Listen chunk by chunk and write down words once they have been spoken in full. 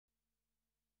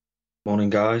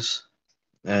Morning, guys.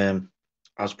 Um,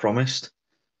 as promised,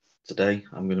 today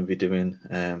I'm going to be doing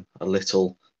a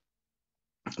little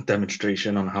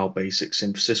demonstration on how basic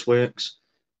synthesis works.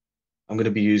 I'm going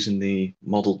to be using the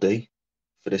Model D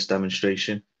for this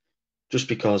demonstration, just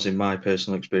because in my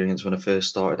personal experience, when I first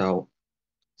started out,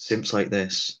 synths like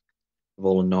this, with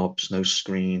all the knobs, no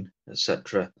screen,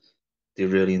 etc., they're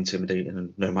really intimidating,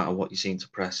 and no matter what you seem to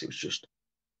press, it was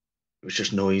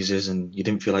just noises, and you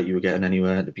didn't feel like you were getting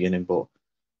anywhere at the beginning, but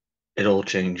it all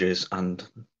changes, and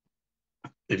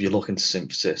if you look into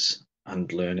synthesis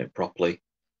and learn it properly,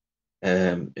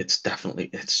 it's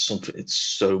something, it's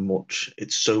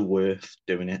so worth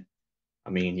doing it. I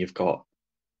mean, you've on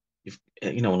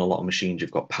a lot of machines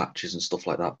you've got patches and stuff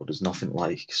like that, but there's nothing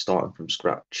like starting from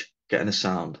scratch, getting a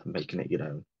sound and making it your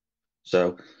own.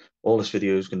 So all this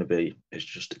video is going to be is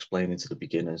just explaining to the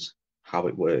beginners how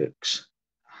it works,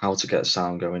 how to get a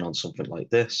sound going on something like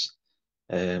this.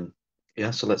 Um, yeah,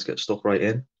 so let's get stuck right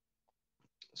in.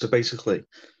 So basically,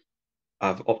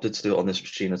 I've opted to do it on this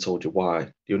machine. I told you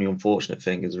why. The only unfortunate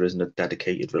thing is there isn't a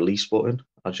dedicated release button.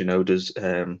 As you know, there's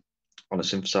on a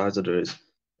synthesizer, there is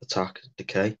attack,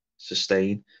 decay,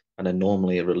 sustain, and then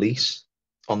normally a release.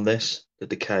 On this, the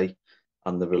decay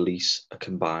and the release are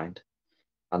combined.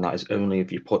 And that is only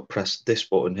if you press this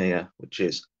button here, which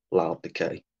is loud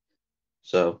decay.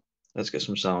 So let's get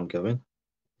some sound going.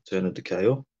 Turn the decay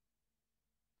up.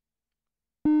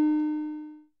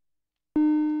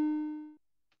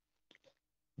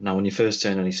 Now, when you first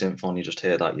turn any synth on, you just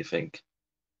hear that, you think,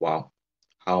 wow,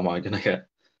 how am I going to get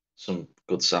some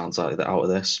good sounds out of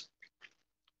this?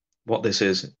 What this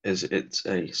is it's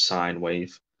a sine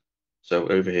wave. So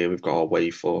over here we've got our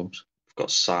waveforms. We've got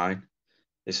sine.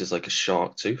 This is like a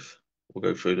shark tooth. We'll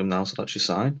go through them now. So that's your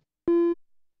sine.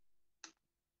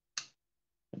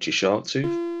 That's your shark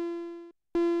tooth.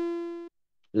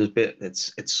 There's a bit.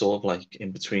 It's sort of like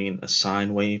in between a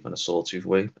sine wave and a sawtooth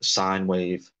wave. A sine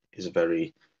wave is a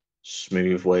very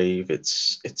smooth wave.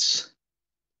 It's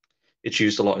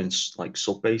used a lot in like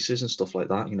sub basses and stuff like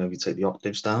that. If you take the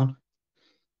octaves down,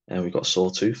 and we've got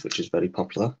sawtooth, which is very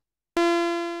popular.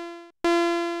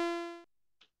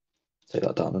 Take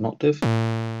that down an octave.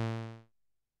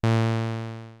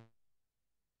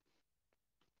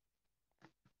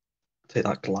 Take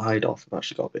that glide off. I've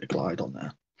actually got a bit of glide on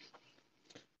there.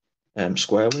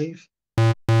 Square wave.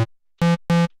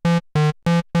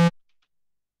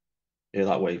 Hear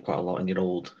that wave quite a lot in your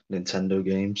old Nintendo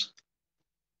games.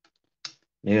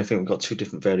 Yeah, I think we've got two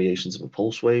different variations of a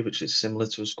pulse wave, which is similar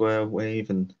to a square wave,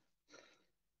 and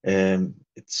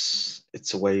it's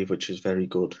a wave which is very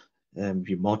good. If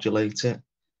you modulate it,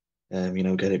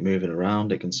 get it moving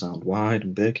around, it can sound wide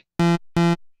and big. And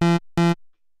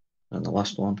the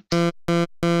last one.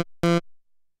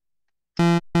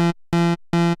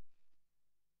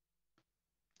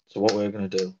 So what we're going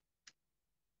to do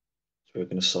is we're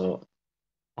going to start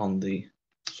on the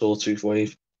sawtooth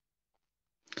wave.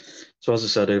 So as I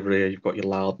said over here, you've got your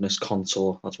loudness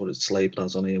contour. That's what it's labeled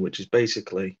as on here, which is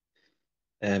basically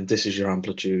this is your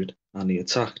amplitude, and the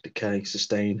attack, decay,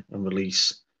 sustain, and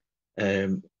release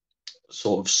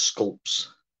sort of sculpts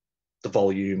the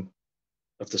volume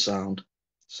of the sound.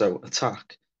 So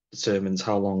attack determines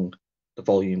how long the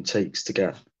volume takes to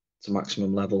get to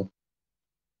maximum level.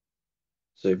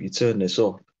 So if you turn this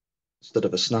up, instead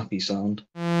of a snappy sound,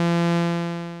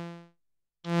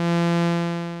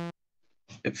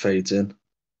 it fades in.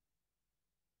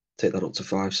 Take that up to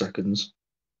 5 seconds.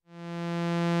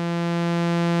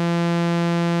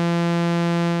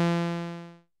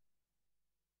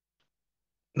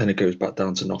 Then it goes back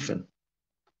down to nothing.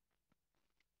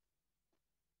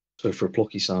 So for a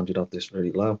plucky sound, you'd have this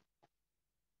really low.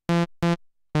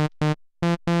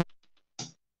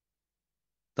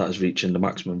 That is reaching the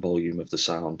maximum volume of the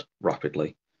sound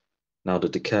rapidly. Now the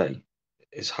decay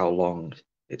is how long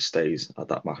it stays at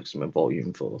that maximum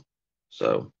volume for.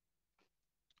 So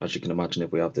as you can imagine,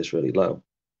 if we have this really low,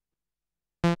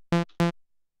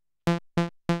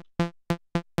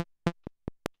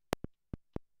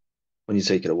 when you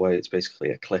take it away, it's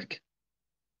basically a click.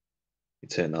 You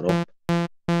turn that up.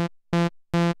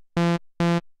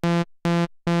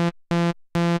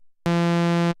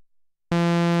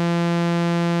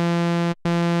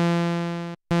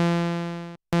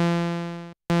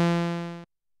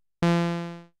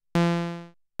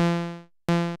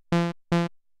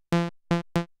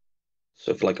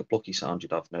 So for like a plucky sound,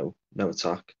 you'd have no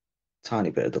attack,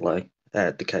 tiny bit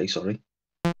of decay, sorry.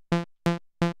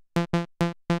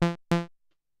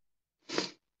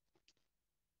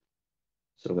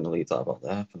 So we're going to leave that about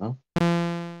there for now.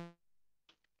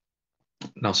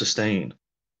 Now sustain.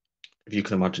 if you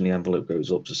can imagine the envelope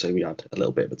goes up, so say we had a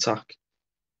little bit of attack,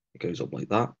 it goes up like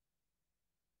that,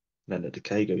 then the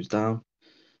decay goes down,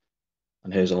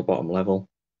 and here's our bottom level.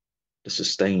 The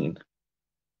sustain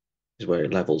is where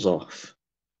it levels off,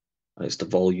 and it's the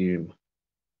volume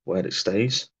where it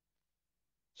stays.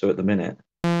 So at the minute,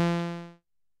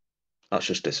 that's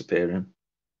just disappearing.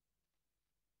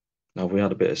 Now, if we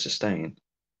had a bit of sustain,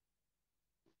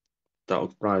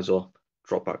 that'll rise up,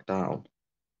 drop back down,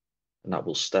 and that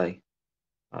will stay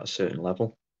at a certain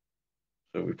level.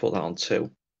 So if we put that on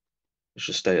 2, it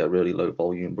should stay at a really low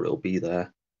volume, but it'll be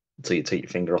there until you take your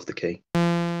finger off the key.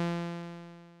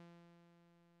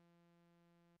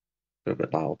 Go a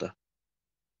bit louder.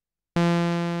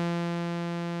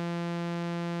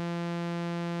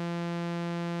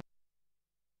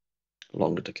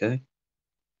 Longer decay.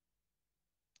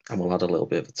 And we'll add a little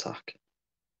bit of attack.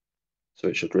 So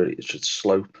it should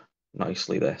slope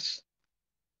nicely this,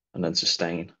 and then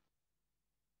sustain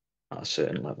at a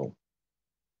certain level.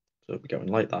 So it'll be going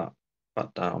like that,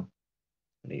 back down,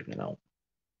 and evening out.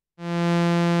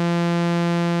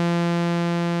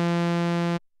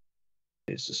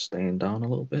 It's sustain down a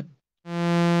little bit.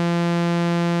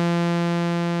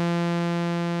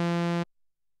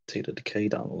 Take the decay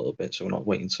down a little bit so we're not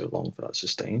waiting so long for that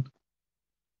sustain.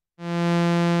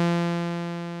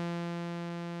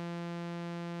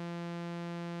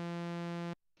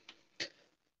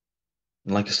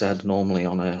 And like I said, normally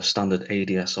on a standard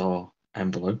ADSR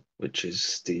envelope, which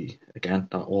is again,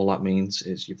 that all that means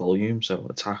is your volume. So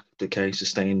attack, decay,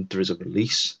 sustain, there is a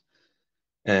release.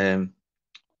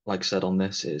 Like I said on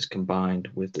this, it is combined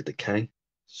with the decay.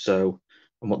 So,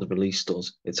 and what the release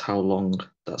does, it's how long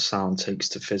that sound takes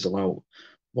to fizzle out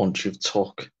once you've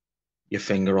took your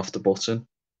finger off the button.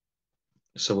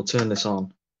 So we'll turn this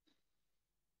on.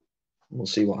 We'll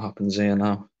see what happens here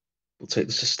now. We'll take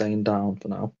the sustain down for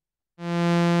now.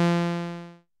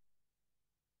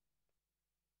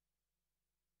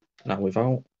 Now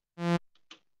without.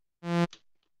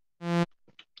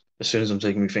 As soon as I'm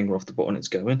taking my finger off the button, it's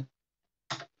going.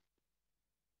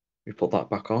 We put that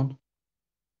back on.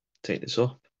 Take this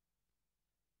up.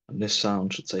 And this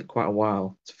sound should take quite a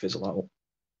while to fizzle out.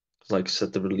 Because like I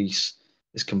said, the release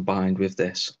is combined with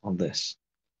this on this.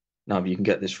 Now, if you can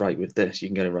get this right with this, you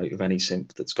can get it right with any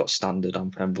synth that's got standard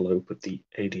amp envelope with the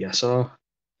ADSR.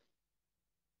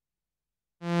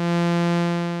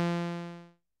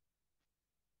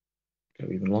 Go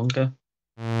even longer.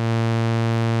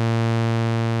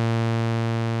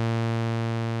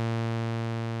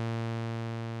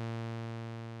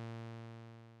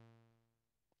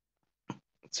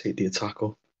 Take the attack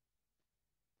up.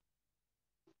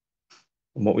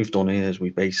 And what we've done here is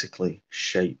we basically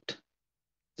shaped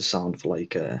the sound for it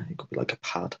could be like a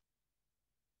pad.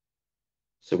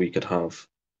 So we could have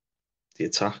the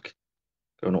attack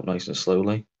going up nice and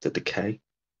slowly, the decay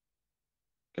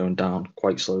going down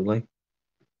quite slowly.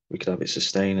 We could have it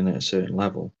sustaining at a certain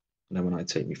level, and then when I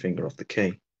take my finger off the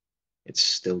key, it's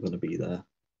still going to be there.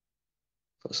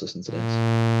 So let's listen to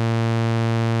this.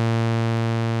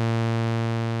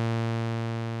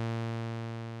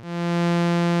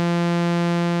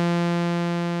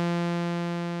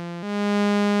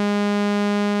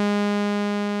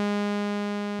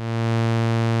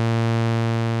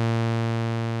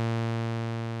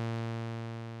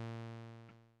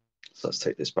 So let's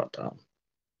take this back down.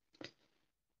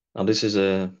 Now this is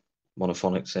a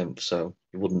monophonic synth, so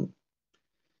you wouldn't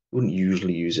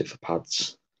usually use it for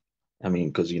pads. I mean,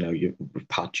 because with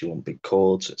pads you want big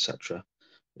chords, etc.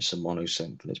 It's a mono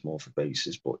synth and it's more for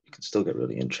basses, but you can still get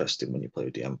really interesting when you play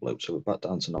with the envelope. So we're back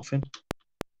down to nothing.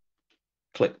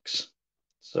 Clicks.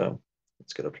 So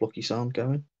let's get a plucky sound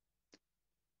going.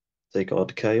 Take our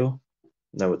decay up,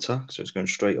 no attack, so it's going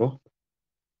straight up.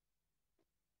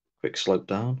 Quick slope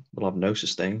down. We'll have no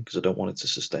sustain because I don't want it to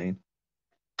sustain.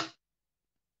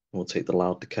 We'll take the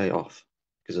loud decay off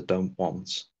because I don't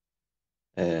want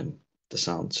the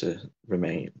sound to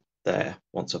remain there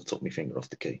once I've took my finger off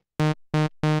the key.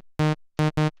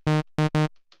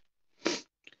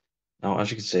 Now,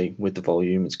 as you can see, with the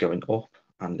volume, it's going up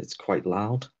and it's quite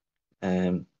loud.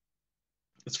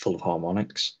 It's full of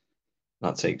harmonics.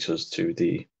 That takes us to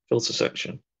the filter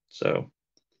section. So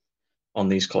on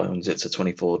these clones, it's a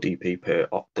 24 dB per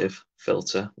octave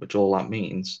filter, which all that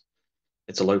means,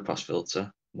 it's a low pass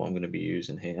filter, what I'm going to be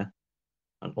using here.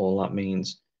 And all that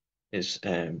means is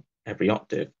every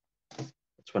octave,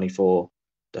 24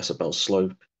 decibel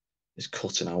slope is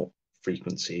cutting out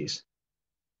frequencies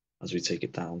as we take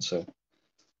it down. So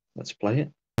let's play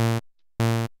it.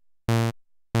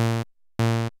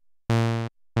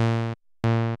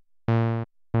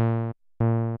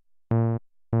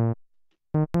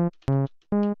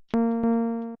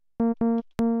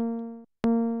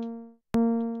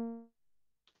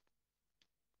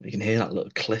 can hear that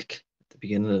little click at the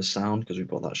beginning of the sound because we've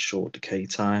got that short decay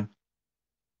time.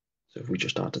 So if we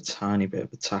just add a tiny bit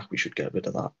of attack, we should get rid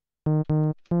of that.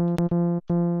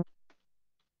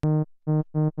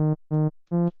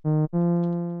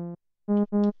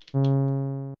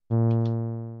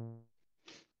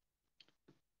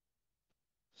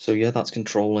 So yeah, that's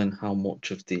controlling how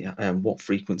much of the what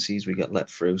frequencies we get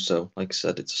let through. So like I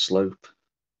said, it's a slope,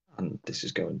 and this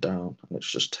is going down, and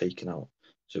it's just taken out.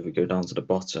 So if we go down to the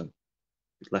bottom,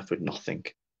 it's left with nothing.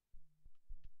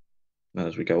 And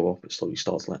as we go up, it slowly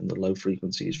starts letting the low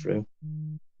frequencies through.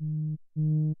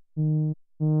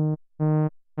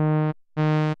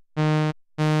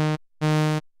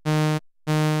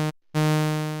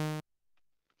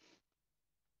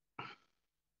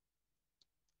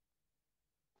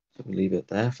 So we leave it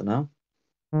there for now.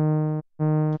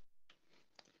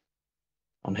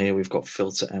 On here, we've got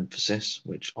filter emphasis,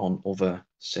 which on other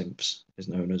synths is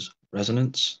known as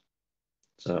resonance.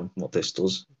 So what this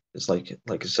does is like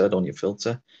I said, on your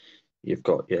filter, you've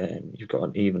got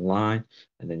an even line,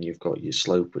 and then you've got your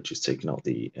slope, which is taking out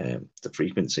the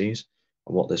frequencies.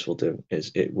 And what this will do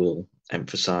is it will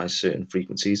emphasize certain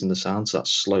frequencies in the sound. So that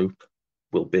slope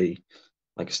will be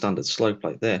like a standard slope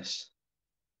like this.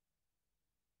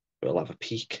 It'll have a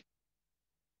peak,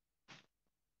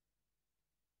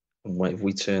 and if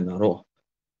we turn that up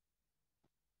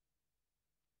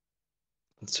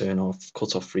and turn off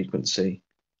cutoff frequency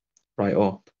right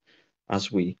up,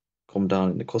 as we come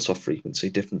down in the cutoff frequency,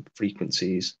 different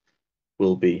frequencies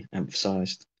will be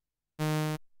emphasized.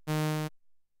 So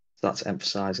that's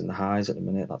emphasizing the highs at the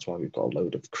minute. That's why we've got a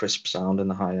load of crisp sound in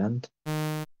the high end.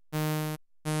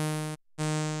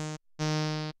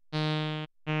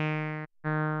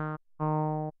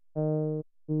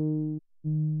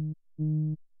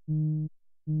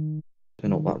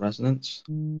 Turn up that resonance.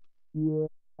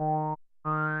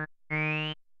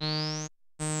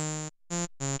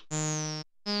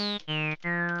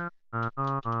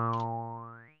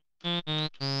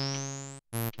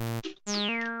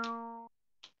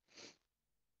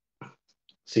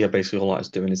 So yeah, basically all that's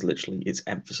doing is literally it's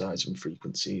emphasizing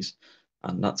frequencies,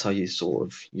 and that's how you'd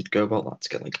go about that to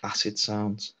get like acid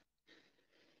sounds.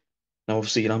 Now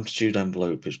obviously an amplitude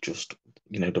envelope is just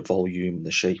the volume,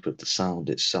 the shape of the sound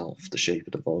itself. The shape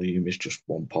of the volume is just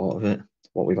one part of it.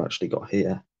 What we've actually got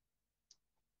here,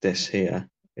 this here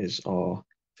is our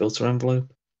filter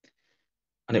envelope,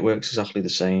 and it works exactly the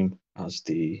same as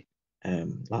the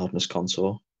loudness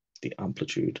contour, the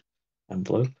amplitude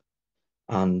envelope.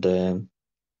 And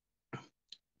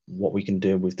what we can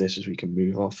do with this is we can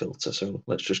move our filter. So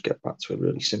let's just get back to a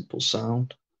really simple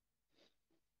sound.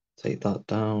 Take that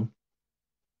down,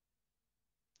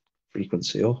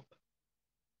 frequency up.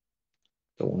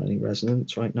 Don't want any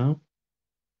resonance right now.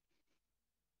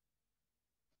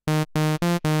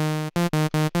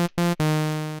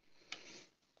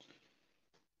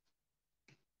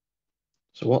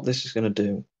 So what this is going to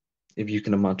do, if you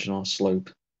can imagine our slope,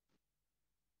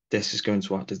 this is going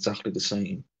to act exactly the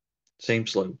same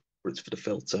slope, but it's for the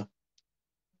filter.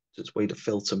 So it's the way the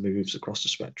filter moves across the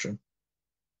spectrum.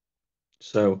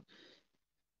 So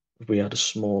if we add a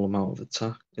small amount of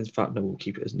attack, in fact, no, we'll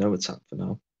keep it as no attack for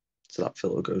now. So that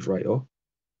filter goes right up.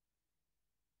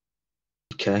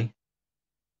 Okay,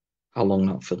 how long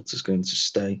that filter is going to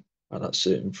stay at that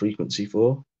certain frequency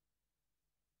for,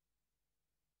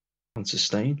 and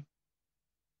sustain.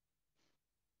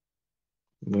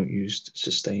 We won't use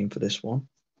sustain for this one.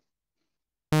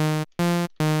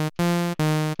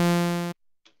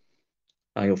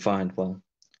 Now you'll find, well,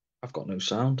 I've got no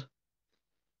sound.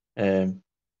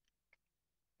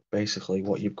 Basically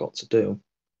what you've got to do,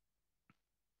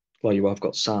 well, you have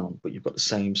got sound, but you've got the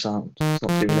same sound. It's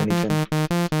not doing anything.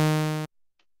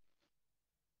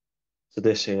 So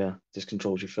this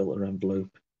controls your filter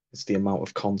envelope. It's the amount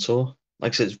of contour.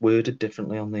 Like I said, it's worded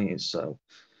differently on these. So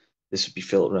this would be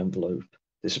filter envelope.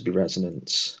 This would be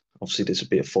resonance. Obviously, this would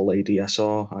be a full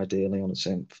ADSR, ideally on a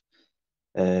synth.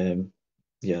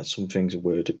 Yeah, some things are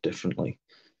worded differently.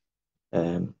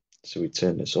 So we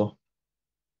turn this up.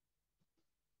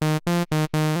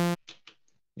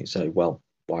 You say, well,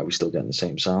 why are we still getting the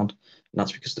same sound? And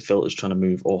that's because the filter's trying to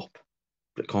move up,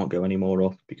 but it can't go any more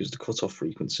up because the cutoff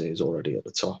frequency is already at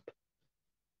the top.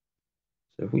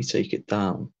 So if we take it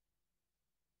down,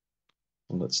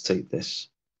 and let's take this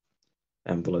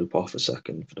envelope off a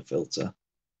second for the filter,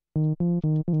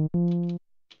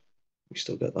 we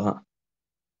still get that.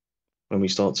 When we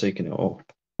start taking it up,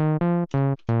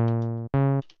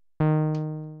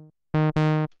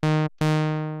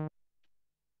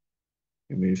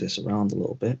 we move this around a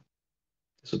little bit.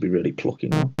 This will be really plucky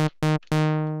now.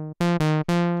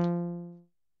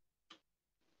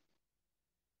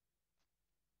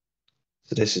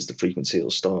 So this is the frequency it'll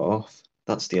start off.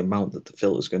 That's the amount that the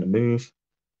filter is going to move,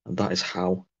 and that is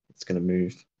how it's going to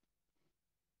move.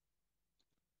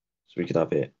 So we could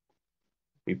have it,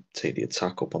 we take the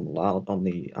attack up on the loud on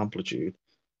the amplitude,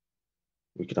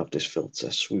 we could have this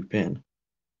filter swoop in,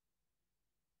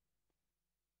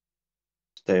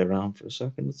 stay around for a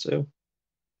second or two,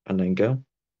 and then go.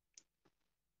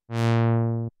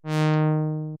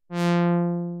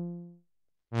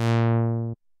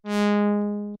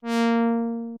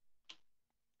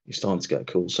 You're starting to get a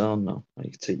cool sound now. Now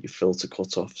you can take your filter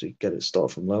cut off so you get it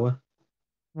start from lower.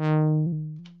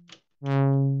 You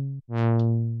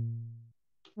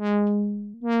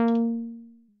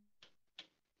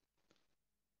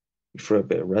throw a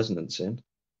bit of resonance in,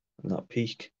 and that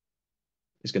peak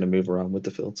is going to move around with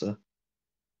the filter.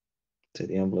 Take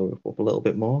the envelope up a little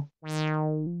bit more.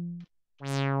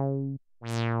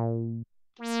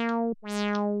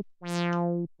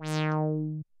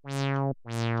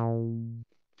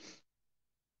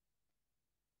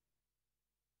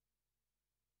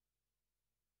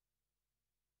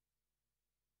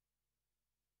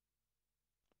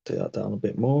 Take that down a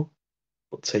bit more,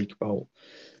 but take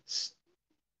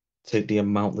the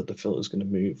amount that the filter is going to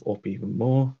move up even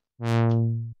more.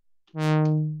 And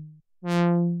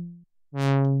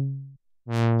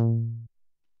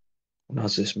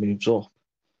as this moves up,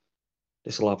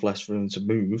 this will have less room to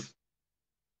move,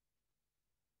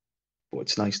 but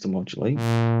it's nice to modulate.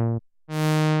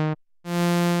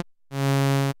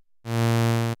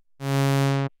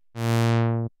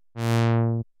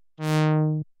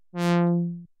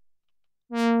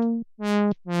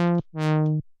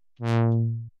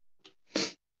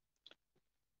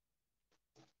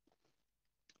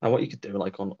 And what you could do,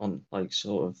 like on like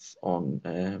sort of on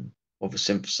other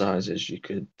synthesizers, you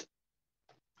could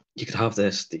have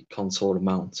the contour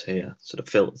amount here, so the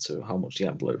filter to how much the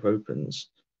envelope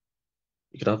opens.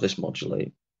 You could have this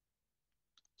modulate.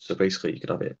 So basically, you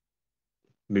could have it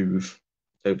move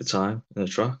over time in a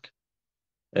track.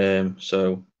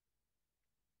 So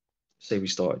say we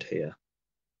started here.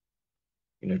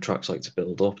 Tracks like to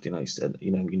build up. You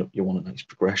want a nice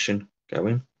progression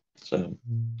going. So.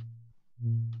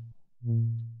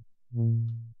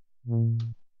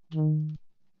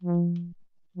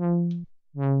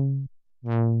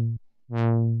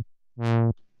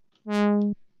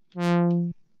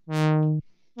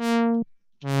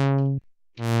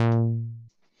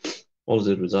 All I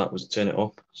did was turn it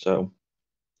up. So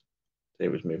it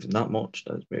was moving that much,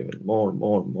 then it's moving more and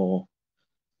more and more.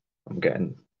 I'm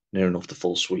getting near enough to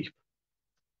full sweep.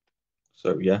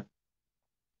 So yeah,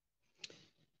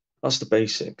 that's the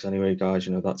basics. Anyway, guys,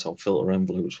 that's how filter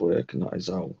envelopes work, and that is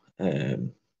how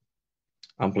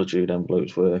amplitude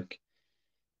envelopes work.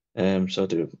 So I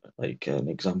do like an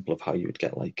example of how you would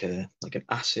get like an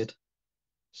acid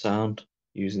sound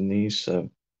using these. So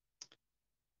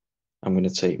I'm going to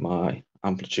take my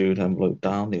amplitude envelope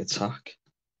down, the attack.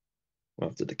 We'll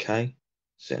have the decay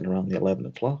sitting around the 11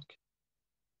 o'clock.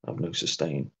 I have no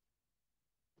sustain.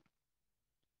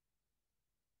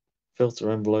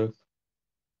 Filter envelope.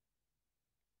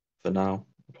 For now, I'll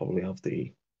probably have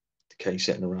the decay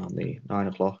sitting around the 9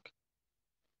 o'clock.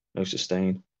 No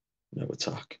sustain, no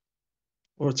attack.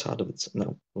 Or a tad of it.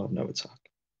 No, we'll have no attack.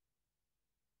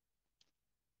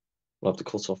 We'll have the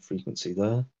cut-off frequency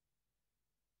there.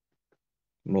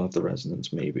 And we'll have the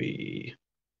resonance maybe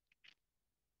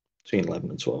between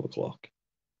 11 and 12 o'clock.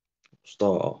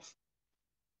 Start off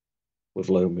with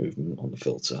low movement on the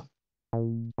filter.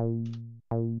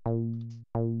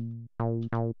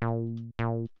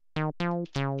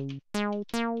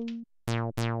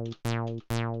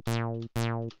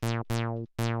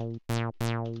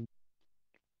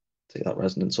 Take that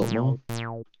resonance up more.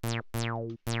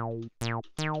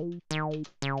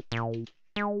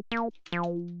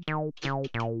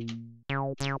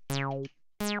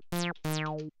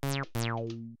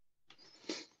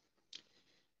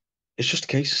 It's just a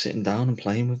case of sitting down and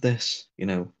playing with this.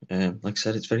 Like I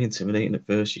said, it's very intimidating at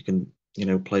first. You can,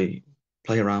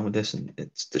 play around with this, and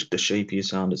it's the shape of your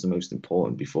sound is the most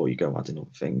important before you go adding other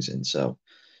things in. So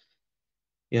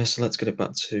yeah, so let's get it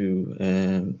back to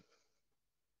a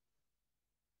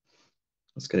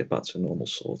normal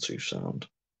sawtooth sound,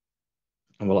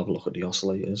 and we'll have a look at the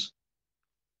oscillators.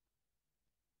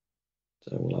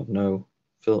 So we'll have no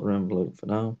filter envelope for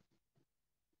now.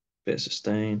 Bit of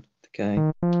sustain, decay.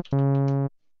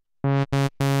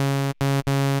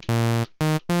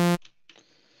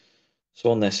 So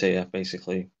on this here,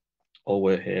 basically, all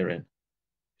we're hearing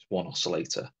is one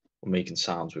oscillator. We're making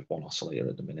sounds with one oscillator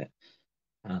at the minute.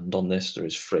 And on this, there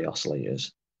is 3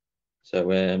 oscillators. So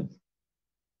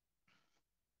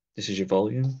this is your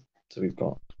volume. So we've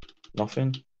got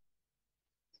Nothing.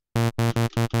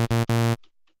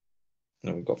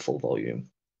 Then we've got full volume.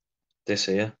 This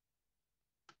here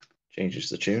changes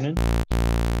the tuning.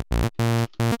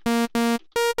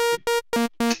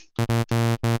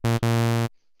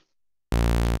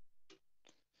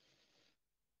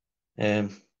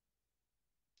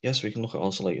 Yes, we can look at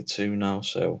oscillator 2 now.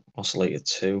 So oscillator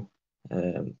 2,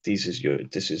 this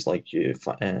is like your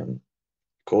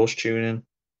coarse tuning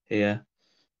here.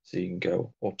 So you can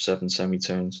go up 7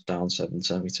 semitones, down 7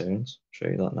 semitones. Show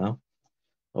you that now.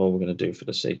 All we're going to do for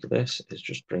the sake of this is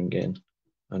just bring in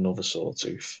another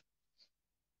sawtooth.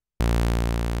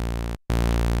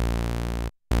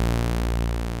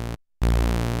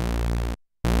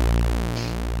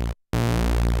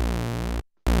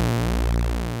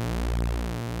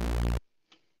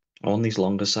 On these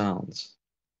longer sounds,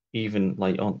 even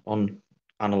like on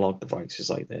analog devices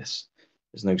like this,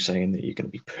 there's no saying that you're going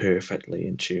to be perfectly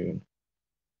in tune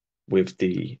with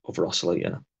the other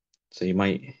oscillator. So you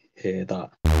might hear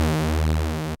that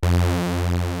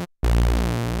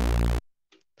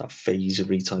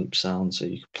phasery type sound. So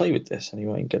you can play with this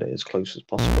anyway and get it as close as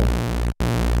possible.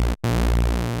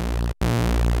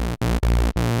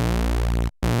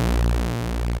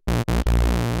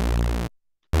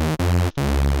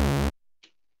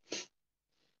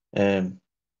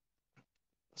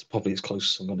 That's probably as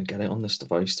close as I'm going to get it on this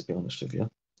device, to be honest with you.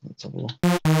 Let's have a look.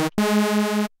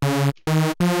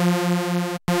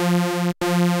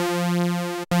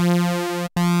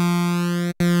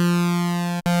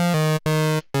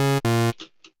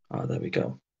 Ah, there we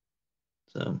go.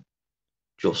 So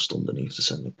just underneath the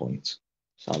center point.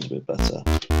 Sounds a bit better.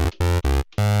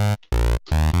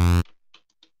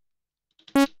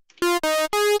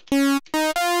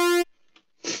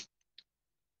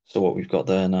 So what we've got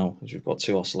there now is we've got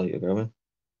two oscillator going,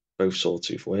 both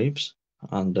sawtooth waves,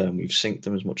 and we've synced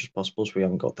them as much as possible, so we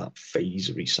haven't got that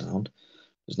phasery sound.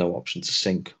 There's no option to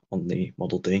sync on the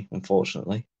Model D,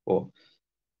 unfortunately, but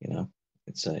you know,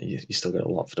 it's you still get a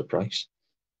lot for the price.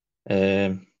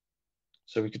 So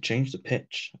we could change the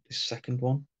pitch of this second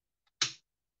one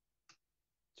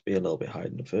to be a little bit higher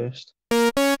than the first,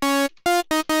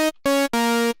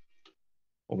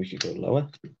 or we could go lower.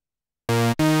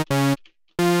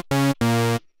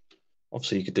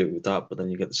 Obviously, you could do it with that, but then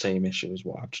you get the same issue as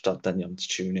what I've just had. Then you have to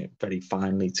tune it very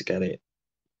finely to get it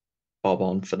bob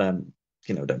on for them,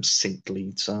 them synced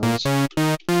lead sounds.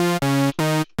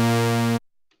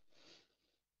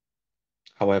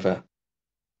 However,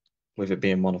 with it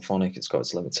being monophonic, it's got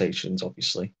its limitations,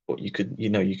 obviously. But you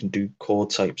can do chord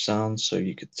type sounds, so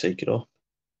you could take it up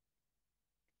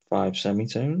 5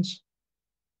 semitones.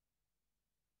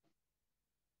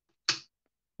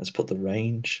 Let's put the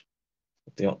range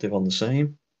of the octave on the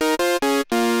same.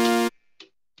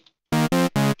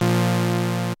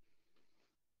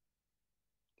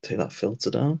 Take that filter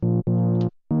down.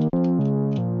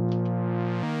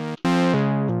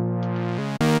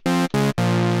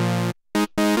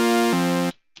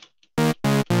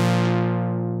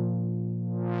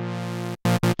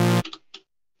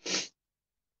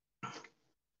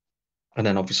 And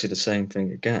then obviously the same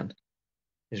thing again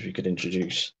is we could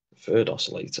introduce a third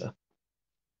oscillator.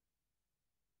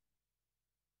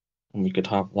 And we could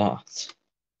have that.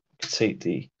 We could take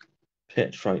the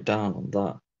pitch right down on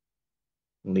that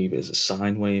and leave it as a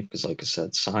sine wave, because like I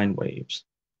said, sine waves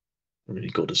are really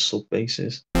good as sub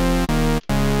basses.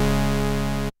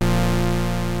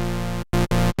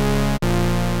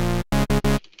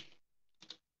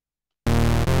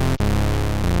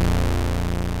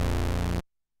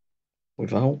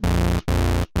 Without.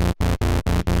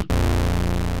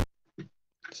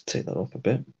 Let's take that up a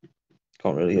bit.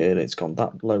 Can't really hear it. It's gone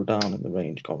that low down in the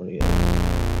range. Can't really hear it.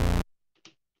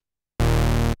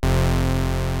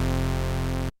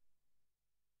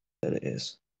 There it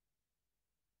is.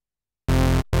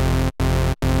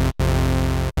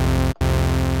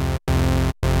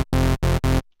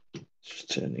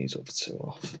 Just turn these other two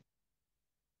off.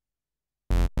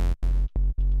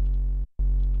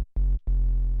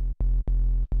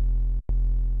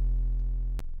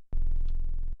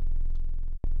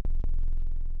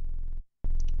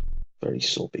 Very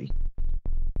subby.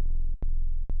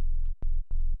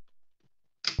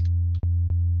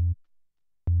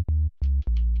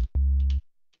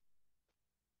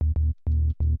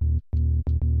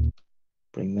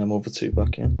 Bring them other two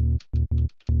back in.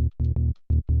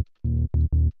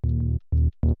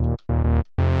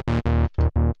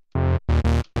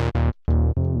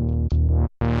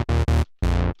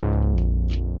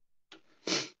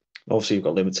 Obviously, you've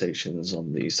got limitations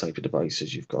on these type of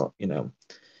devices. You've got,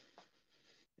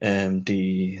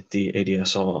 the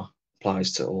ADSR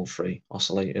applies to all three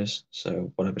oscillators.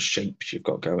 So whatever shapes you've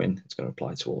got going, it's going to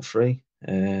apply to all three.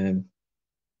 Let's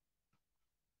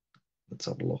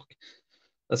have a look.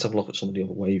 Let's have a look at some of the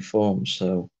other waveforms.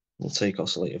 So we'll take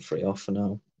oscillator 3 off for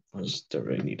now. I just don't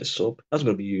really need a sub. That's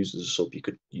going to be used as a sub. You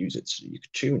could use it so you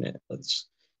could tune it. Let's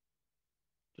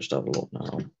just have a look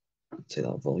now. Take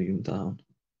that volume down.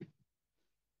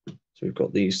 So we've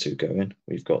got these two going.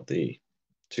 We've got the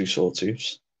two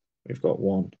sawtooths. We've got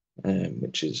one,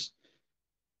 which is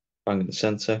bang in the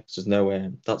center. There's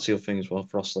no that's the other thing as well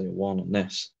for oscillator 1 on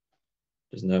this.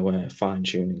 There's no fine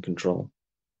tuning control.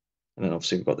 And then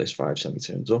obviously we've got this 5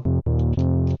 semitones up.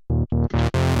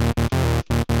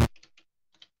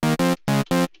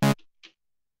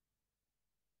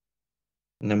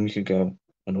 And then we could go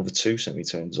another 2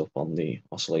 semitones up on the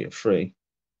oscillator 3,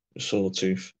 the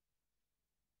sawtooth,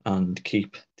 and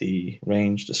keep the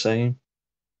range the same.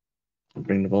 And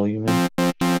bring the volume in.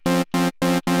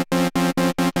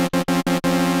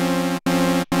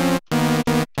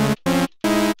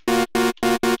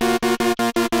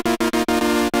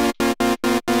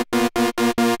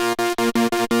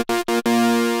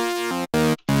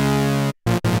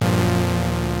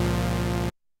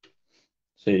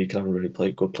 So you can have a really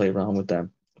good play around with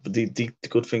them. But the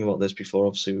good thing about this before,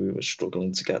 obviously, we were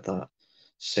struggling to get that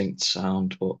synced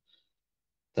sound, but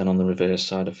then on the reverse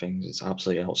side of things, it's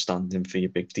absolutely outstanding for your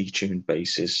big detuned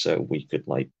basses. So we could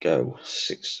like go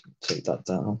 6, take that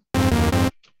down,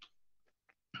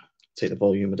 take the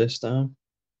volume of this down,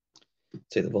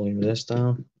 take the volume of this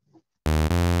down.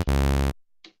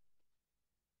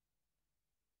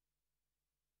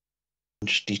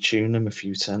 Just detune them a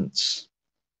few tenths.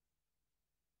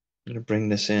 I'm going to bring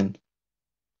this in.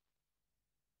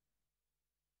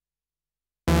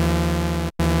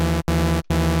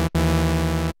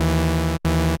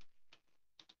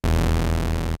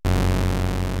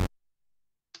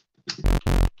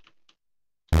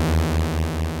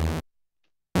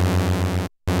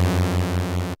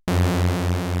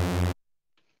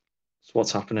 So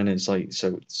what's happening is like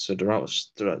so they're out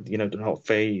of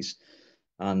phase,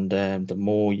 and the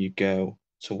more you go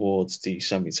towards the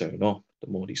semitone up, the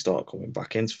more they start coming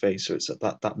back into phase. So it's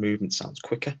that movement sounds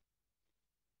quicker.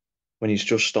 When you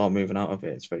just start moving out of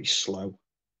it, it's very slow.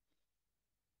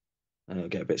 And it'll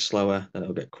get a bit slower, then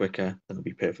it'll get quicker, then it'll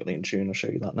be perfectly in tune. I'll show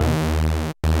you that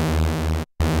now.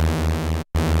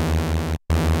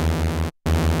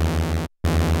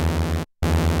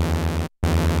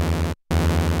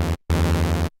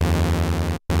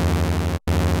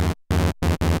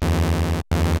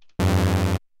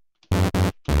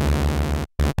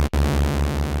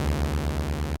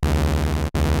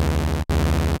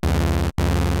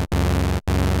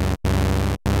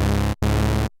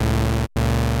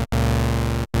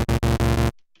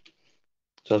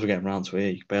 So as we're getting around to here,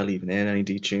 you can barely even hear any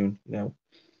detune.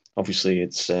 Obviously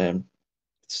it's 7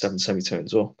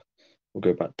 semitones up. We'll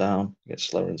go back down, get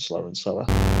slower and slower and slower.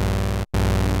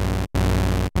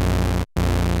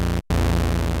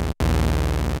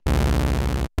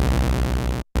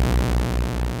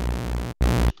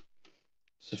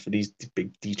 So for these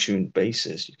big detuned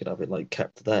basses, you could have it like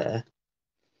kept there,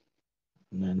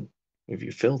 and then with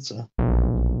your filter,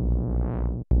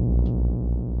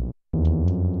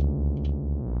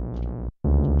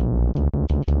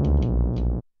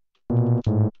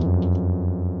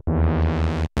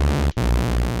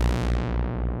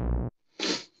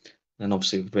 and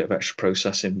obviously with a bit of extra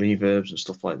processing, reverbs and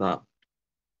stuff like that,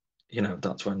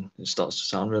 that's when it starts to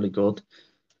sound really good.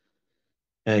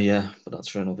 Yeah, but that's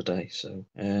for another day. So,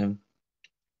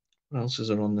 what else is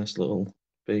there on this little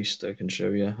bass that I can show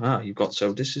you?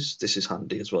 So this is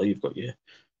handy as well. You've got your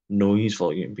noise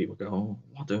volume. People go, oh,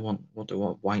 what do I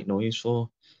want white noise for?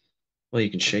 Well, you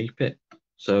can shape it.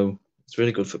 So it's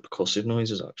really good for percussive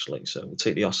noises actually. So we'll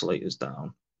take the oscillators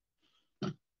down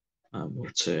and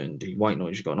we'll turn the white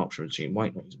noise. You've got an option between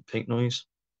white noise and pink noise.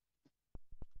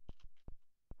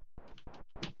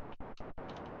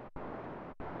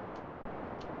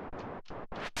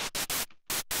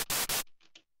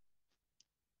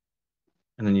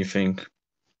 And then you think,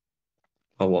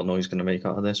 oh, what noise going to make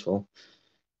out of this? Well,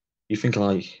 you think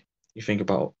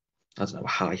about, I don't know, a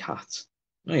hi-hat.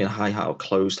 A hi-hat or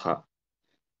closed hat,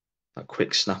 that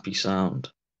quick snappy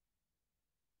sound.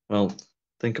 Well,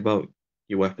 think about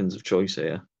your weapons of choice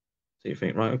here. So you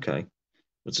think, right, okay,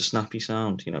 it's a snappy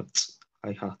sound,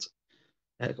 hi-hat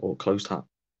or closed hat.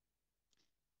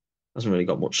 Hasn't really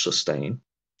got much sustain.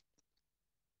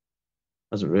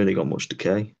 Hasn't really got much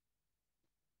decay.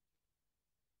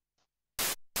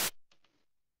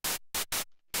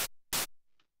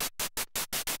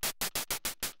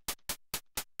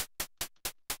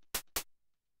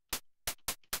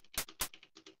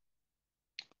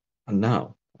 And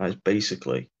now it's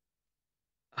basically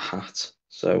a hat.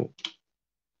 So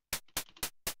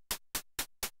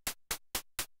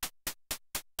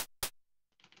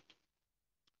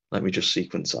let me just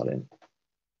sequence that in.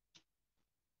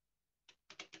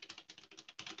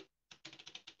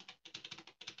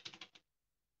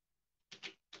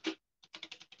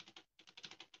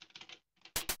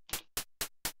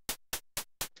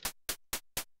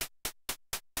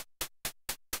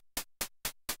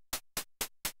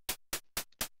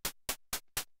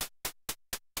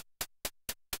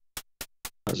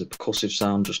 As a percussive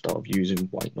sound just out of using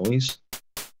white noise.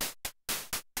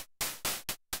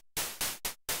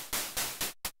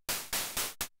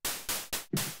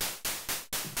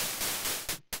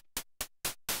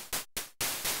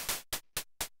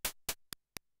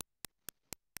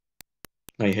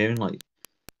 Now you're hearing like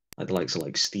the likes of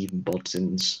like Stephen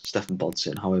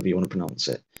Bodson, however you want to pronounce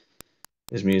it.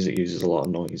 His music uses a lot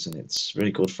of noise and it's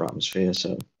really good for atmosphere,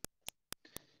 so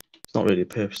it's not really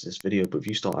the purpose of this video, but if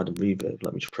you start adding reverb,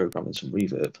 let me just program in some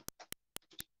reverb.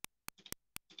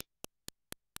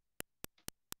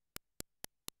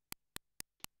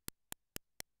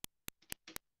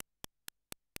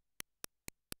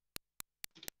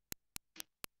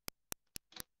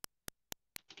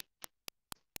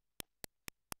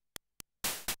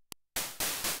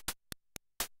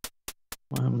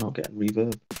 Why am I not getting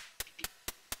reverb?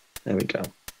 There we go.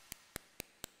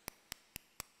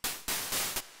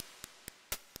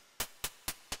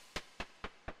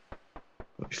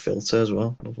 Got your filter as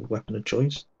well, another weapon of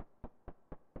choice.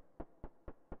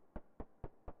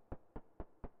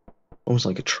 Almost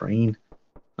like a train.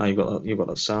 Now you've got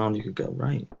that sound, you could go,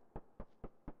 right.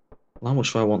 Well, how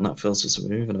much do I want that filter to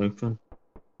move and open?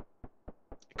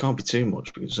 It can't be too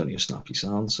much because it's only a snappy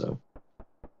sound, so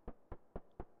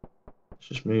let's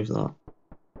just move that.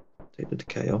 Take the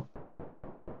decay off.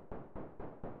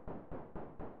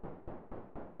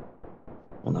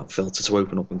 I want that filter to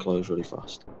open up and close really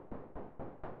fast.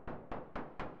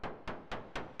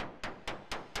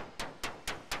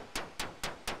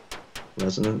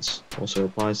 Resonance also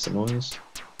applies to noise.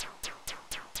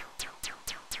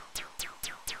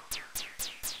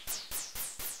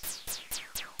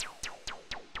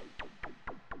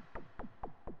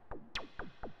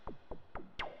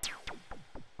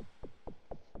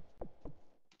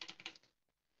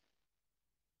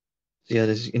 So yeah,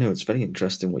 there's, it's very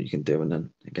interesting what you can do. And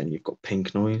then again, you've got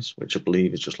pink noise, which I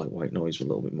believe is just like white noise with a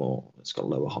little bit more. It's got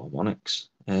lower harmonics.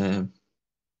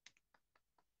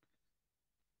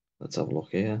 Let's have a look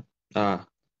here. One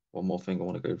more thing I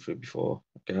want to go through before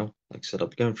I go. Like I said, I'll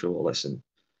be going through all this in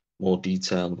more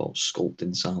detail about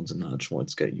sculpting sounds and that. I just wanted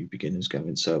to get you beginners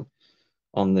going. So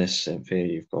on this here,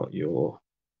 you've got your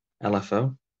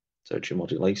LFO, so it's your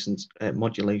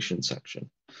modulation section.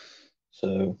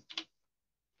 So,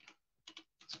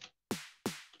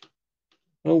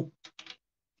 oh,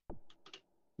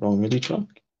 wrong MIDI track.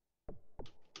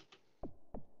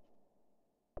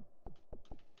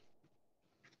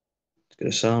 Let's get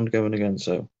a sound going again.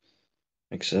 So,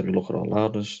 like I said, we look at our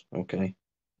loudness. Okay,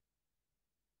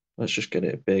 let's just get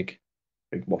it a big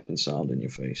whopping sound in your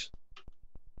face.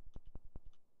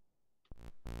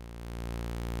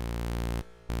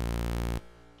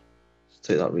 Let's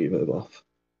take that reverb off.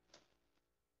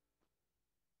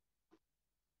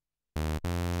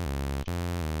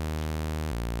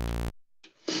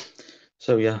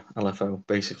 So yeah, LFO,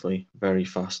 basically very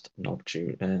fast knob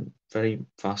tune, very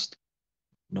fast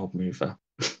knob mover.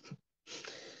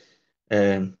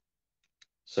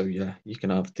 So yeah, you can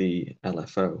have the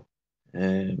LFO.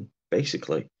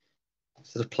 Basically,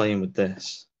 instead of playing with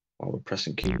this while we're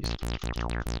pressing keys,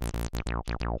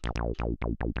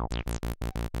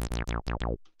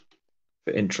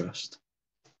 for interest,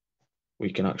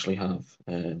 we can actually have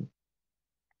an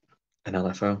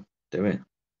LFO do it.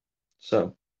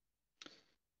 So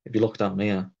if you look down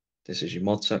here, this is your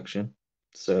mod section.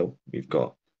 So we've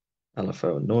got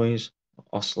LFO and noise,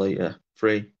 oscillator,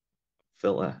 free,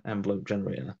 filter, envelope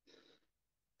generator.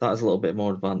 That is a little bit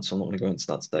more advanced, so I'm not going to go into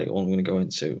that today. All I'm going to go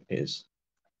into is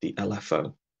the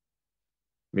LFO,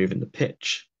 moving the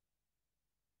pitch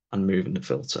and moving the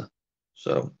filter.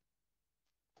 So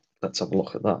let's have a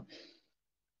look at that.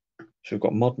 So we've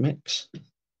got mod mix,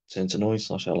 turn to noise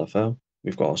slash LFO.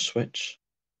 We've got our switch,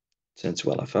 turn to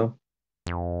LFO.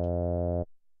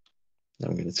 Then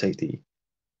we're going to take the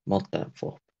mod depth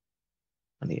up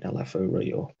and the LFO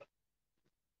rate up.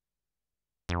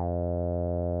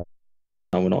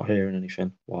 Now we're not hearing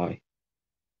anything. Why?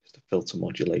 Because the filter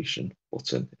modulation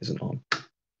button isn't on.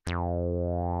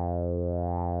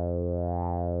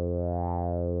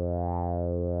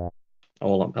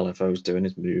 All that LFO is doing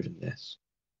is moving this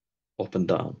up and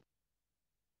down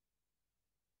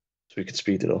So we could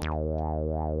speed it up.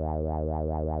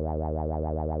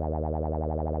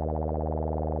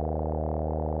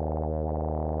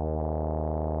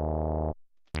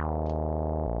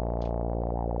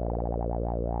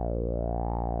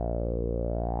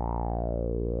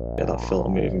 Get that filter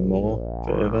moving more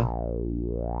further.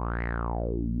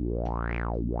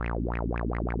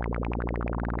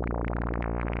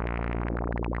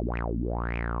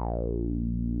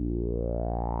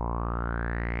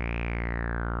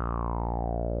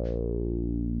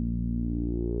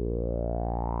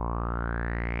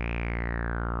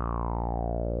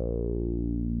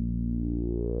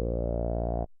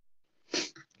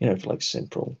 You know, for like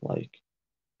simple, like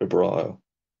vibrato.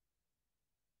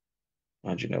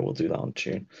 And you know, we'll do that on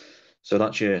tune. So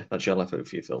that's your LFO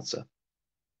for your filter.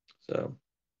 So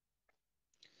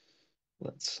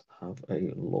let's have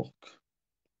a look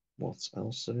what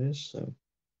else there is. So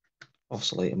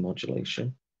oscillator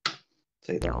modulation.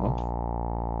 Take that off.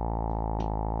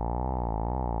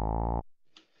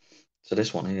 So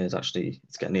this one here is actually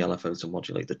it's getting the LFO to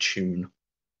modulate the tune.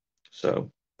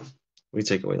 So we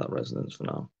take away that resonance for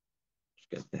now. Just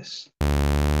get this.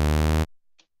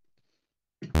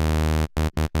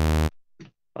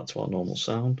 That's our normal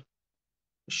sound.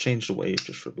 Let's change the wave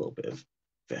just for a little bit of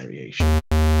variation.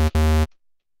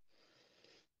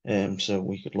 So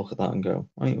we could look at that and go,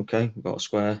 right, okay, we've got a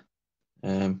square.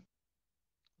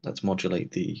 Let's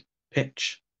modulate the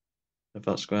pitch of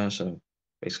that square. So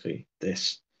basically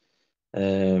this.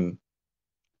 Take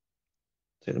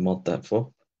the mod depth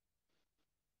up.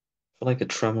 For like a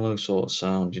tremolo sort of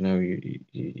sound, you know,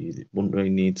 you wouldn't really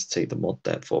need to take the mod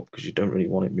depth up because you don't really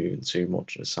want it moving too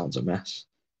much and it sounds a mess.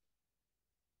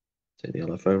 Take the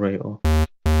LFO rate off.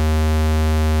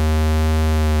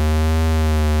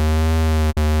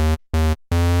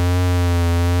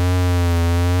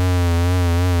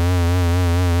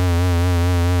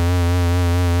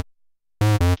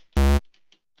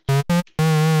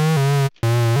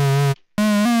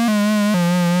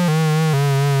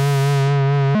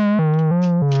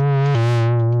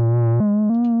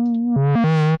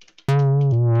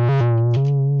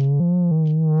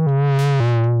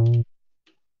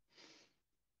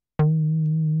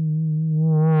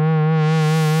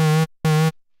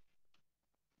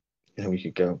 Yeah, we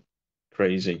could go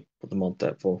crazy, put the mod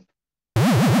depth up.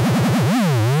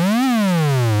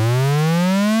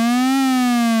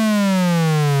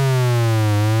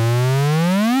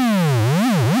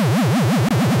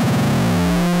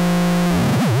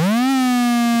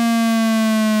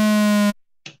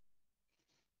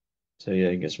 So yeah,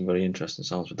 you get some very interesting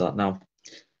sounds with that. Now,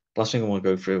 last thing I want to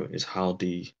go through is how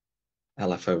the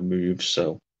LFO moves.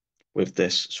 So with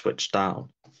this switch down,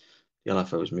 the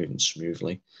LFO is moving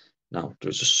smoothly. Now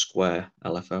there's a square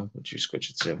LFO, which you switch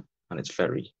it to, and it's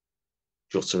very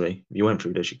juttery. If you went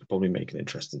through this, you could probably make an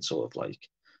interesting sort of like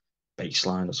bass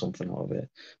line or something out of it.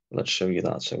 But let's show you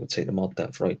that. So we'll take the mod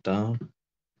depth right down,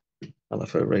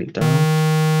 LFO rate down.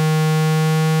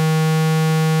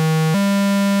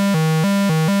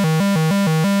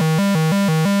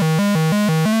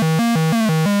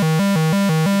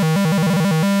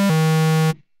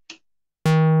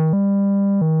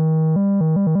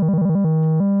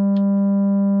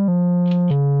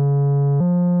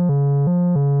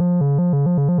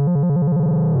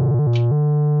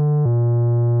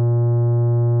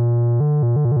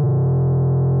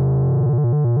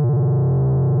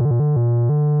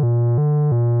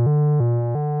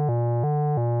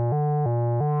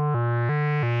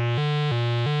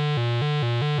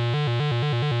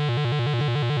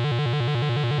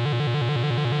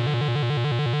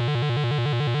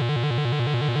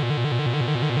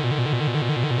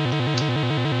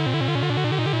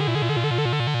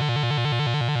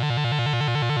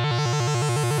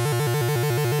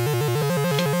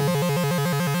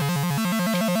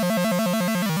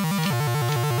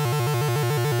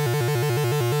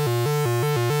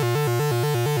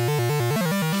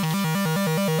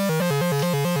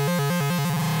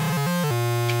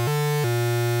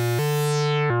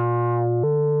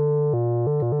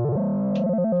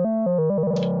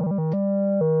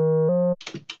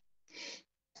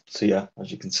 So yeah,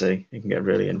 as you can see, it can get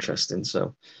really interesting.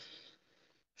 So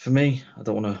for me, I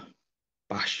don't want to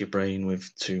bash your brain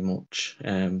with too much,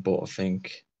 but I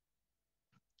think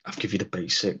I've give you the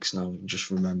basics now.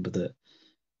 Just remember that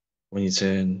when you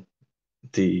turn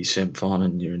the synth on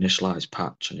and your initialized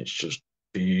patch, and it's just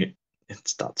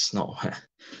it's that's not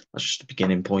that's just the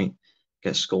beginning point.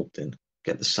 Get sculpting,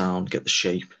 get the sound, get the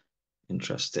shape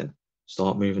interesting.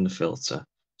 Start moving the filter,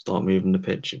 start moving the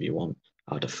pitch if you want.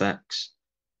 Add effects,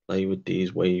 play with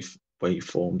these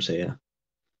waveforms here,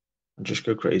 and just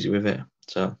go crazy with it.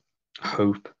 So I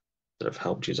hope that have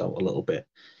helped you out a little bit.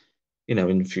 In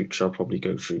the future, I'll probably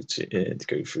go through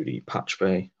the patch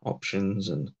bay options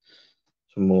and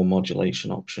some more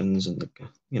modulation options and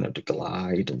the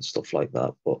glide and stuff like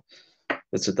that. But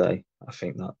for today, I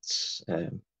think that's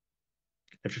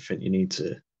everything you need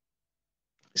to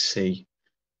see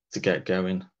to get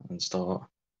going and start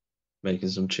making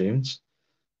some tunes.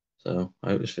 So I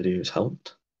hope this video has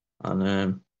helped, and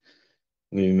I'm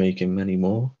going to be making many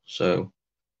more. So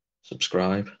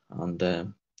subscribe,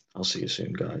 and I'll see you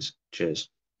soon, guys. Cheers.